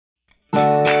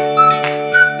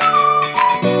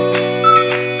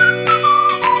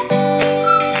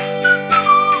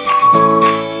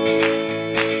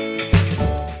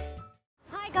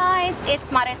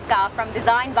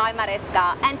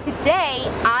Mariska, and today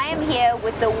I am here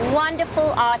with the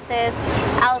wonderful artist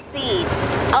Alcide.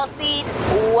 Alcide,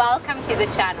 welcome to the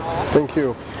channel. Thank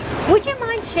you. Would you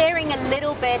mind sharing a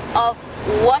little bit of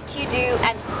what you do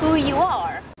and who you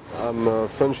are? I'm a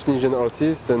French Tunisian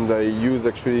artist and I use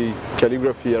actually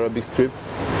calligraphy, Arabic script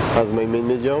as my main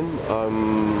medium.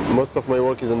 Most of my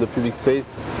work is on the public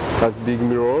space as big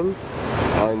mural,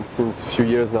 and since a few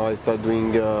years now I start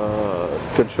doing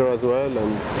sculpture as well,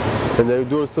 and I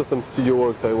do also some studio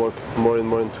works. I work more and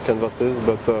more into canvases,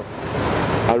 but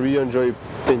I really enjoy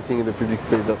painting in the public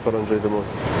space. That's what I enjoy the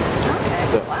most. Okay.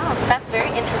 Yeah. Wow, that's very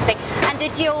interesting. And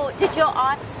did your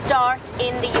art start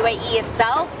in the UAE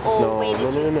itself, or where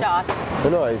did you start?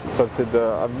 No, I started.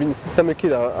 I've been since I'm a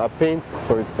kid. I paint,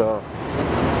 so it's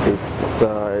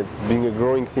been a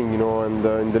growing thing, you know. And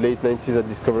in the late 90s, I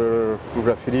discovered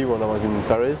graffiti when I was in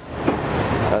Paris,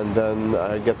 and then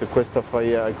I got a quest of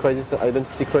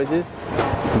identity crisis.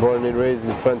 Born and raised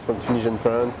in France from Tunisian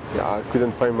parents, I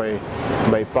couldn't find my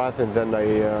path, and then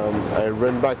I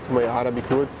ran back to my Arabic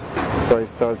roots. So I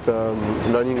started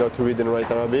learning how to read and write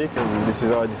Arabic, and this is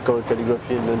how I discovered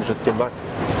calligraphy, and then just came back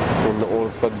and all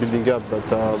started building up. But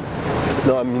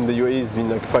no, I'm in the UAE. It's been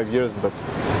like 5 years, but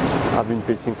I've been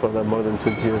painting for more than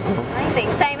 20 years now.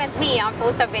 Amazing. Same as me. I've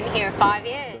also been here 5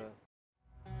 years.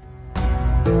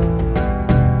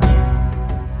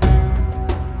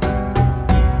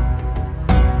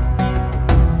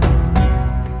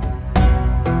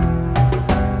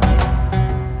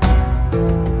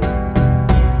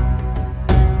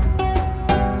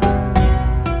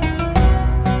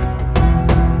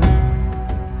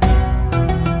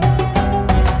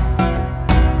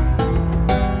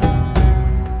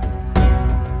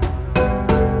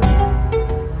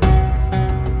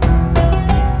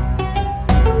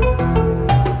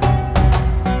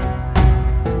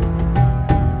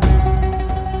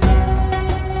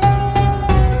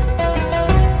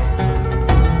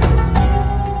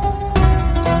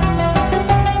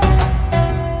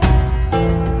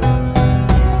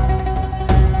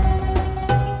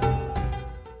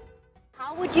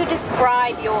 Would you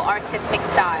describe your artistic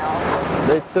style?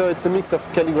 It's a mix of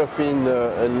calligraphy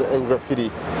and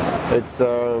graffiti. It's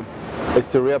a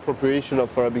reappropriation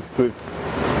of Arabic script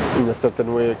in a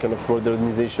certain way, a kind of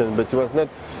modernization. But it was not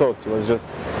thought.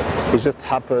 It just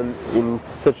happened in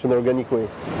such an organic way.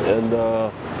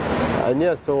 And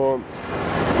yeah, so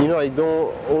you know, I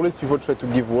don't always people try to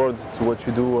give words to what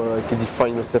you do or like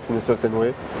define yourself in a certain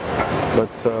way. But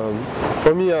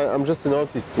for me, I'm just an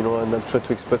artist, you know, and I'm trying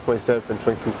to express myself and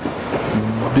trying to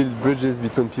build bridges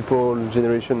between people,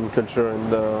 generation, and culture,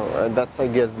 and that's, I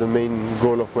guess, the main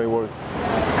goal of my work.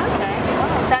 Okay,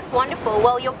 wow, that's wonderful.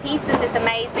 Well, your pieces is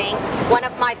amazing. One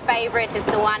of my favorite is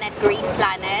the one at Green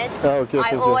Planet. Oh, okay,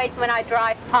 I always, when I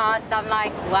drive past, I'm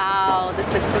like, wow, this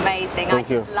looks amazing. I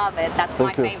just love it. That's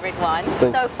my favorite one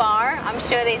so far. I'm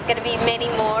sure there's going to be many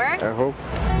more. I hope.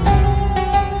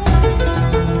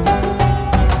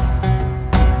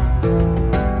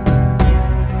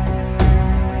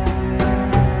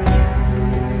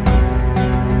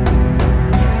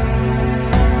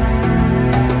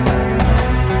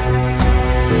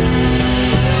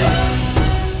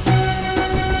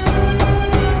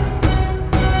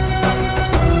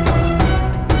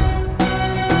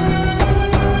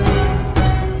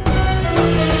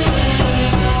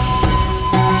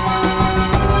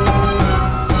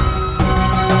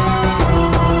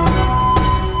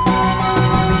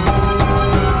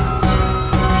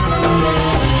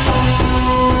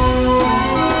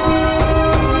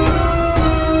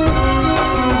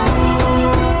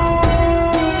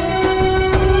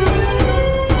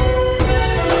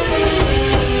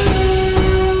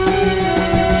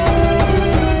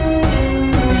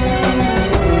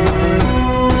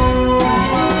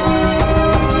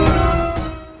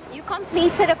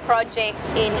 A project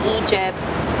in Egypt.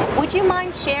 Would you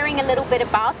mind sharing a little bit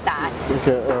about that?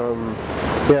 Okay,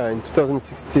 yeah, in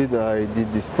 2016 I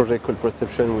did this project called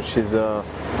Perception, which is a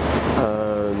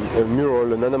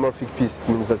mural, an anamorphic piece. It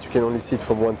means that you can only see it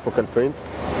from one focal point,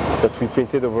 that we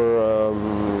painted over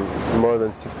more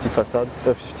than 50 facades,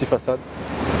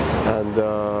 and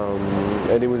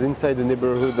it was inside the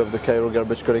neighborhood of the Cairo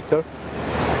garbage collector.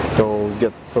 So we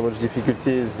get so much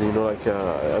difficulties, you know, like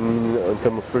I mean, in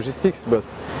terms of logistics, but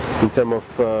in terms of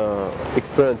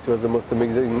experience, it was the most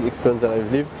amazing experience that I've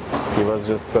lived. It was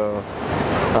just,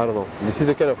 I don't know. This is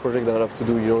the kind of project that I love to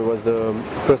do. You know, it was a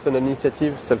personal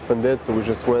initiative, self-funded, so we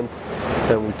just went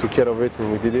and we took care of it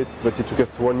and we did it. But it took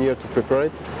us 1 year to prepare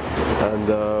it and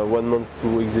 1 month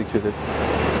to execute it.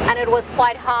 And it was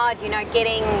quite hard, you know,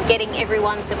 getting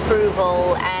everyone's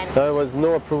approval. And there was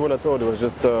no approval at all. It was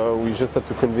just we just had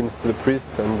to convince the priest,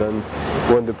 and then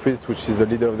when the priest, which is the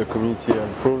leader of the community,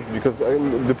 approved, because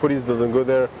the police doesn't go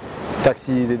there,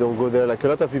 taxi, they don't go there. Like a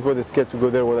lot of people, they're scared to go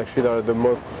there when actually they are the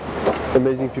most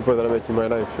amazing people that I met in my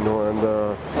life, you know.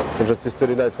 And just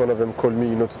yesterday night, one of them called me,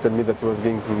 you know, to tell me that he was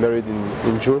getting married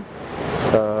in June.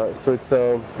 So it's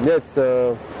yeah, it's.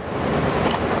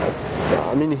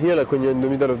 I mean, here, like when you're in the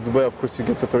middle of Dubai, of course you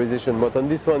get authorization, but on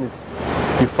this one, it's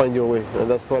you find your way, and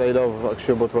that's what I love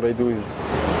actually about what I do. Is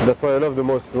that's what I love the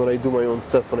most, is when I do my own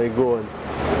stuff, when I go and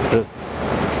just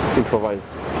improvise.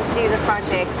 Do the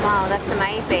projects. Wow, that's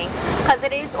amazing. Because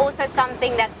it is also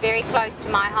something that's very close to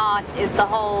my heart, is the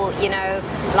whole, you know,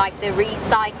 like the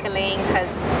recycling, because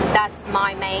that's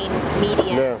my main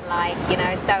medium, yeah. like, you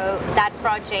know, so that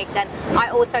project. And I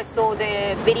also saw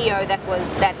the video that was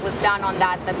done on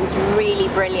that was really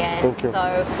brilliant. So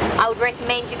I would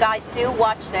recommend you guys do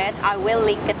watch it. I will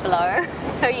link it below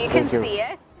so you can see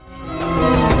it.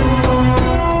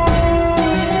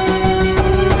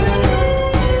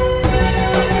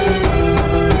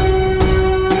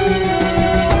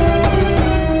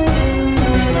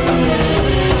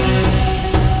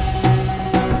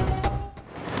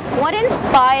 What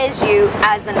inspires you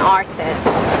as an artist?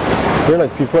 Yeah,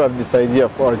 like people have this idea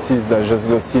of artists that just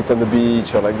go sit on the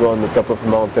beach or like go on the top of a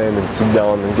mountain and sit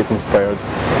down and get inspired.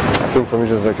 I think for me,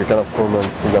 just like a kind of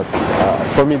romance that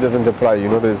for me doesn't apply. You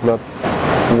know, there's not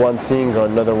one thing or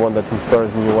another one that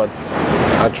inspires me. What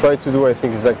I try to do, I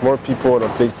think, is like more people or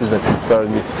places that inspire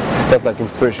me. It's not like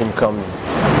inspiration comes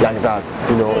like that.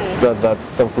 You know, it's not that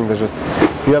something that just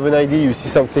you have an idea, you see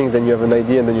something, then you have an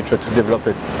idea, and then you try to develop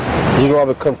it. You don't have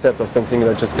a concept or something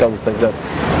that just comes like that.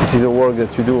 This is a work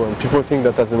that you do, and people think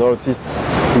that as an artist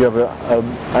you have an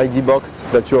ID box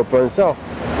that you open and say, oh,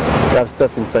 you have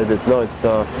stuff inside it. No, it's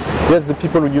yes, the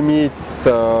people you meet. It's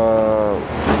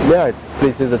yeah, it's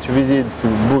places that you visit,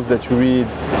 books that you read.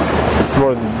 It's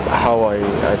more how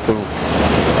I think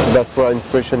that's where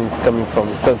inspiration is coming from.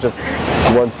 It's not just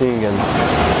one thing. And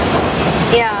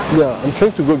yeah, I'm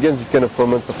trying to go against this kind of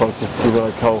romance of artists, you know,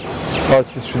 like how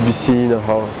artists should be seen or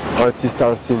how artists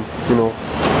are seen, you know.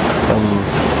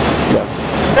 Yeah.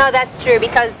 No, that's true,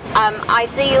 because I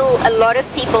feel a lot of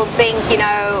people think, you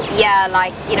know, yeah,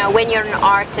 like, you know, when you're an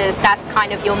artist, that's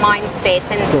kind of your mindset,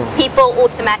 and people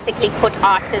automatically put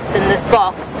artist in this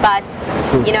box, but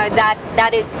you know,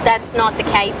 that's not the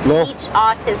case. No. Each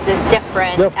artist is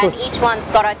different, and each one's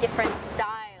got a different style.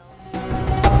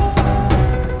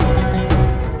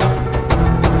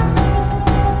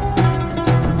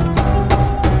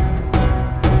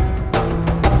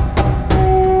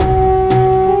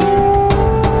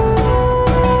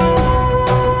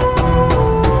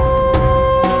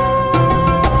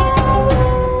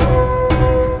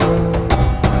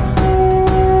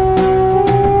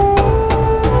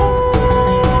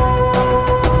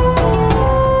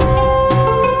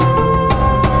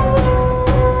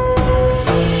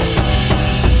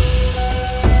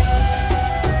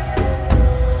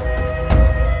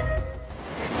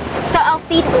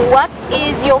 What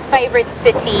is your favorite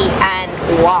city and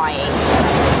why?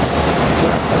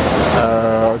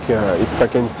 Okay, if I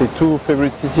can say two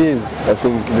favorite cities, I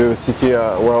think the city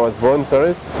where I was born,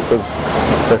 Paris, because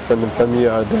my friend and family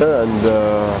are there, and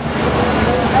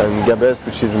Gabes,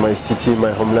 which is my city,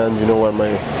 my homeland, you know, where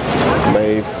my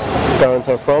parents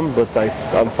are from, but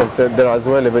I'm from there as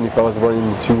well, even if I was born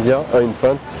in Tunisia, in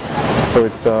France. So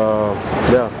it's,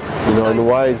 yeah, you know, and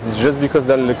why? It's just because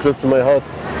they're close to my heart.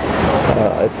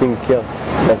 I think, yeah,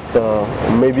 that's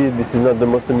maybe this is not the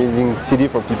most amazing city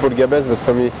for people, Gabes, but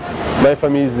for me, my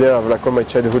family is there. I have like all my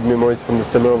childhood memories from the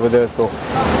summer over there. So,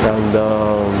 and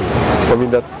for me,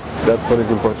 that's what is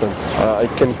important. I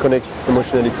can connect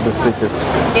emotionally to those places.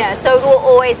 Yeah, so it will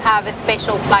always have a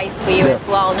special place for you as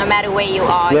well. No matter where you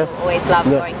are, you'll always love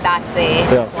going back there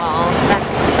as well.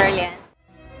 That's brilliant.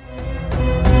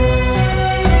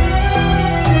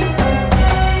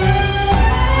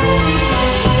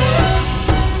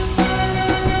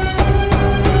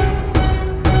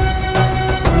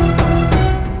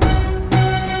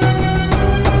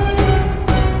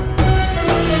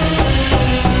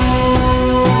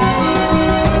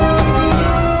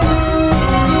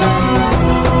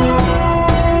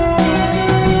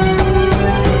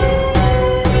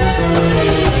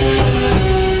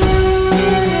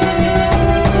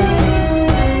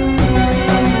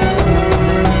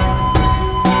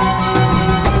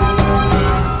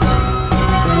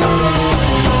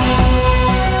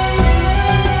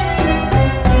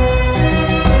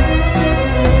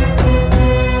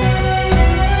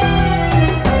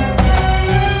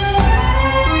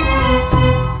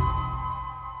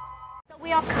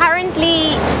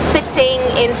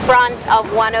 front of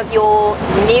one of your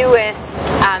newest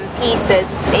pieces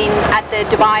at the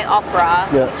Dubai Opera.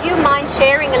 Yeah. Would you mind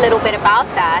sharing a little bit about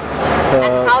that?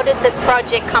 And how did this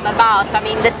project come about? I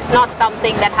mean, this is not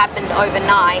something that happened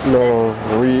overnight. No,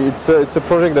 it's a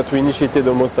project that we initiated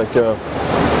almost like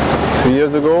 3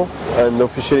 years ago, and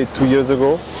officially 2 years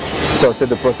ago started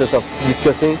the process of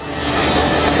discussing.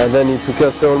 And then it took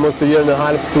us almost a year and a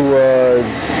half to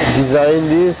design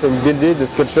this and build it, the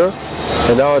sculpture.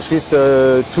 And now actually it's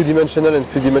two-dimensional and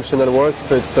three-dimensional work.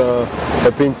 So it's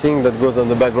a painting that goes on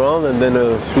the background and then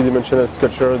a three-dimensional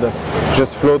sculpture that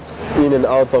just floats in and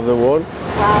out of the wall.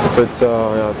 Wow. So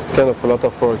it's kind of a lot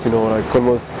of work, you know, like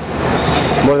almost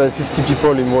more than 50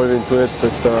 people involved into it, so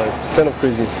it's kind of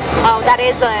crazy. Oh, that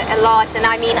is a lot, and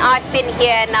I mean, I've been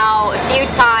here now a few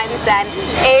times, and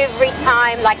every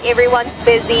time, like, everyone's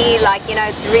busy, like, you know,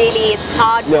 it's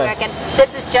hard work, and this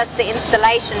is just the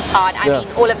installation part. I mean,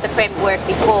 all of the prep work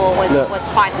before was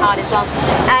quite hard as well.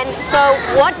 And so,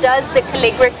 what does the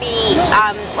calligraphy,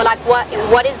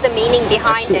 what is the meaning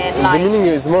behind it? Like, the meaning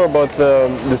is more about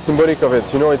the symbolic of it.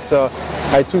 You know, it's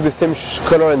I took the same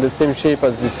color and the same shape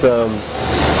as this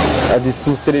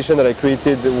installation that I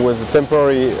created. It was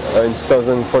temporary in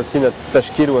 2014 at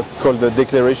Tashkil. It was called the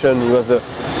Declaration. It was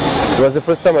the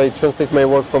first time I translate my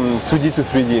work from 2D to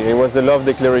 3D. It was the love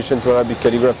declaration to Arabic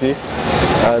calligraphy,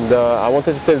 and I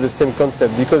wanted to tell the same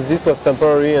concept because this was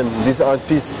temporary and this art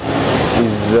piece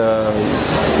is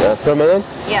permanent.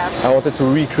 Yeah. I wanted to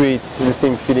recreate the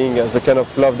same feeling as a kind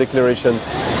of love declaration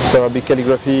to Arabic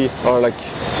calligraphy, or like,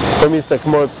 for me it's like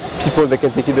more people that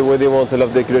can take it the way they want, a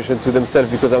love declaration to themselves,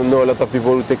 because I know a lot of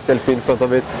people who take selfie in front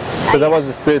of it. So that was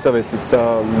the spirit of it. It's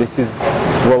this is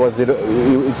what was it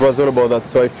was all about that.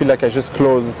 So I feel like I just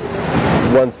closed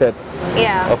one set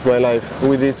of my life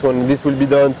with this one. This will be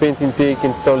done, paint in peak,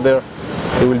 installed there.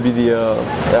 It will be the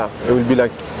it will be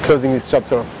like closing this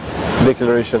chapter of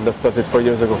declaration that started 4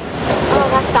 years ago. Oh,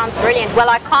 that sounds brilliant. Well,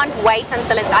 I can't wait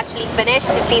until it's actually finished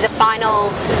to see the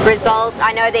final result.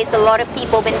 I know there's a lot of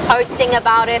people been posting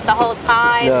about it the whole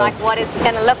time, like what it's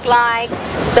going to look like.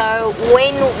 So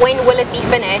when will it be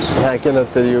finished? I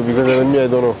cannot tell you because even me, I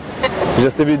don't know.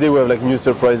 Just every day we have like new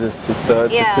surprises. It's a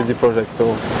crazy project.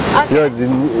 So you know, it's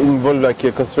involved like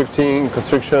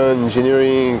construction,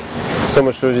 engineering, so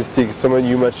much logistics, so much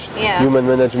human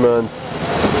management,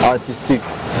 artistic,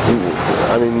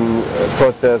 I mean,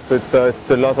 process. So it's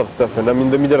a lot of stuff, and I'm in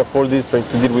the middle of all this, trying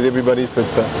to deal with everybody. So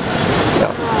it's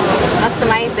that's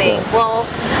amazing. Well,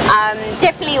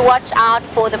 definitely watch out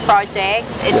for the project.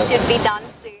 It should be done soon.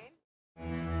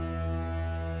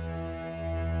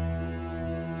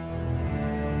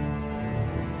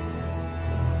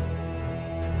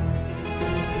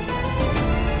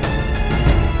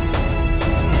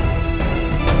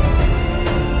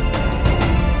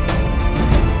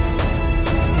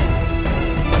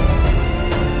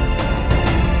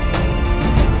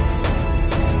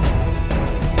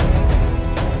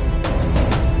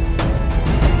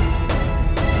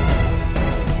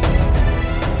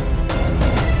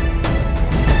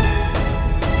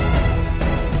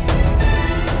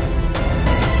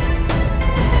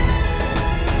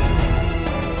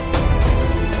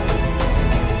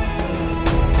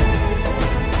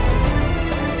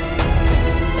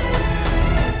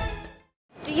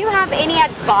 Any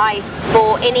advice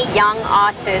for any young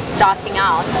artist starting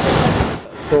out?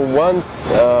 So once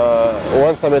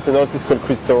I met an artist called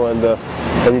Christo, and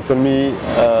he told me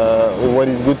what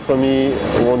is good for me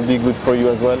won't be good for you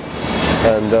as well.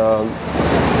 And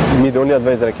the only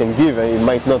advice that I can give, and it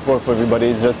might not work for everybody,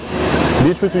 is just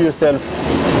be true to yourself.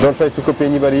 Don't try to copy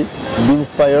anybody. Be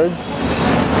inspired.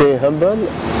 Stay humble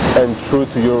and true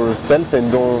to yourself,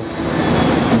 and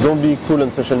don't be cool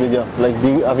on social media. Like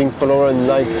having followers and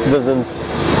like doesn't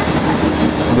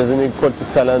equal to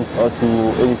talent or to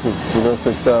anything, you know. So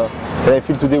it's and I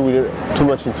feel today we're too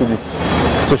much into this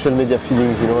social media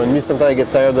feeling, you know. And me, sometimes I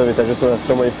get tired of it. I just want to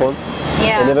throw my phone.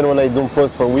 And even when I don't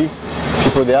post for weeks,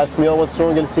 people they ask me, "Oh, what's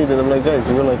wrong, LC?" And I'm like, guys,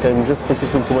 you know, like I'm just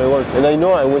focusing to my work. And I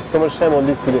know I waste so much time on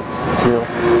this today, you know.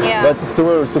 But it's a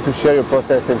way also to share your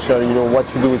process and share, you know, what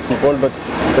you do with people. But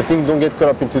I think don't get caught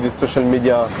up into this social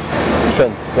media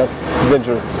trend. That's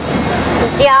dangerous.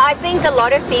 Yeah, I think a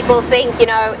lot of people think, you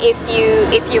know, if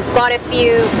you've got a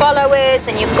few followers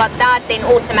and you've got that, then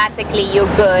automatically you're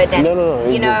good. And, no,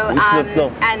 you know,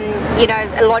 and you know,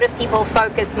 a lot of people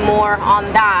focus more on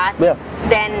that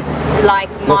than like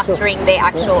mastering their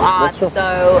actual art.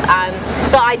 So,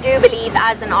 so I do believe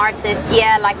as an artist,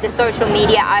 like the social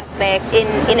media aspect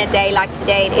in a day like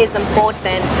today, it is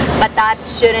important, but that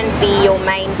shouldn't be your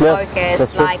main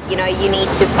focus. Like, you know, you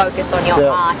need to focus on your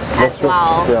art as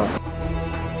well.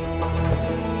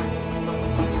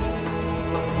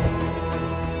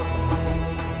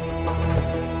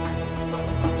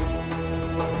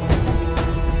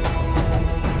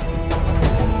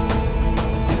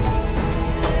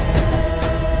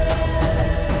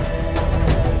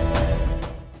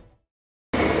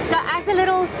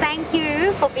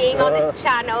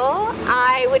 channel,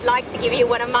 I would like to give you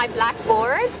one of my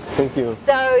blackboards. Thank you.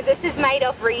 So this is made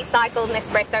of recycled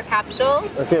Nespresso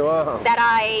capsules. Okay, wow. That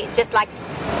I just like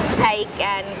take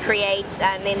and create,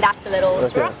 and then that's a little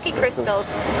Swarovski crystals.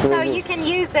 So you can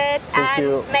use it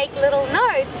and make little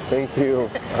notes. Thank you.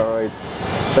 All right.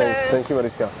 Thanks. Thank you,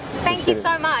 Mariska. Thank you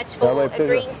so much for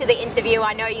agreeing to the interview.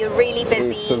 I know you're really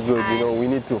busy. It's so good. You know, we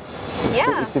need to.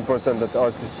 It's important that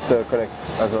artists connect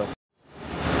as well.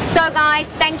 So guys,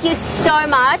 thank you so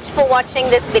much for watching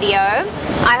this video.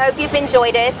 I hope you've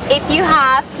enjoyed it. If you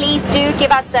have, please do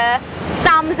give us a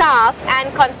thumbs up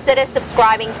and consider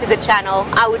subscribing to the channel.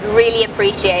 I would really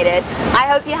appreciate it. I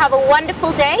hope you have a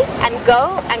wonderful day and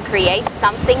go and create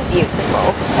something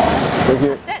beautiful. Thank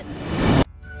you. That's it.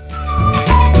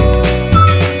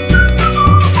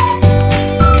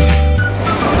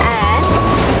 And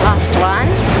last one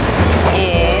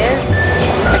is,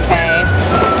 okay,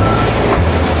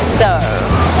 so.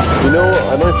 You know,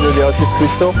 I know if you're the artist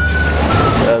Christo,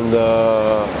 and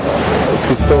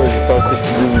Christo is this artist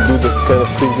who do this kind of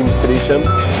crazy installation,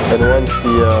 and once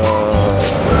he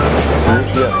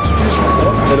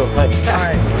hello, hi.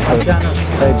 Hi, I'm Janus.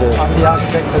 Hi, Janus. I'm the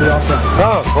architect for the opera.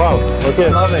 Ah, wow, okay.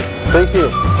 Love it. Thank you,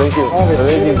 thank you. Oh, it's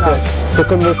amazing. really nice. So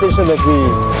conversation that we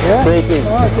created.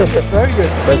 Oh, I think it's very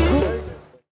good. That's cool.